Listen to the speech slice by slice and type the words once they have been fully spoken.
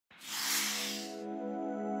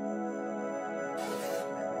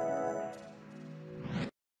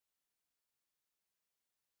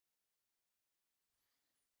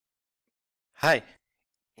Hi,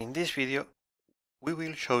 in this video we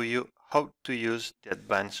will show you how to use the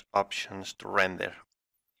advanced options to render.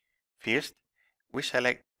 First, we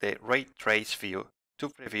select the Ray Trace view to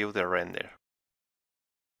preview the render.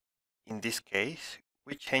 In this case,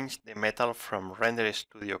 we change the metal from Render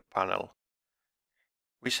Studio panel.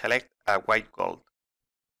 We select a white gold.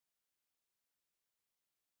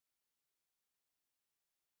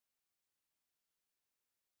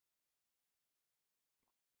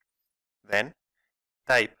 Then,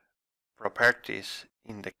 type Properties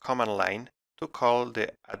in the command line to call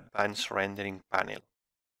the Advanced Rendering panel.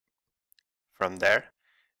 From there,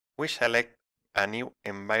 we select a new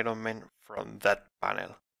environment from that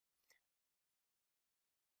panel.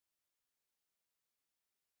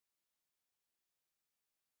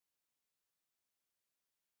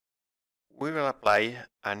 We will apply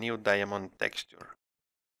a new diamond texture.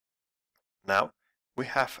 Now we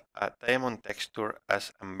have a diamond texture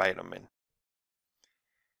as environment.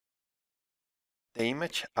 The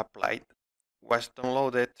image applied was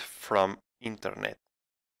downloaded from internet.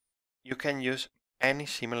 You can use any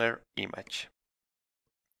similar image.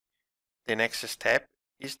 The next step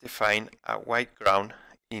is define a white ground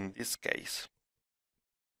in this case.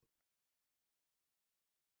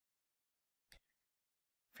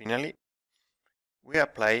 Finally, we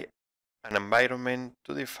apply an environment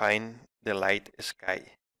to define the light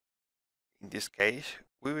sky. In this case,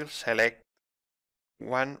 we will select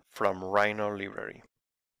one from Rhino library.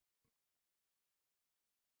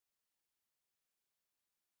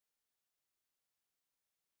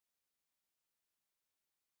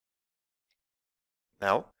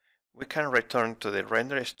 Now, we can return to the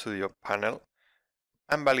Render Studio panel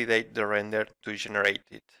and validate the render to generate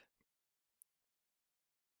it.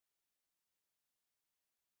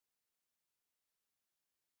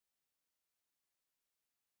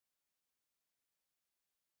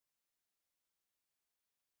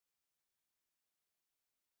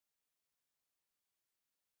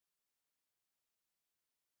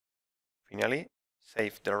 Finally,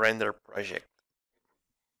 save the render project.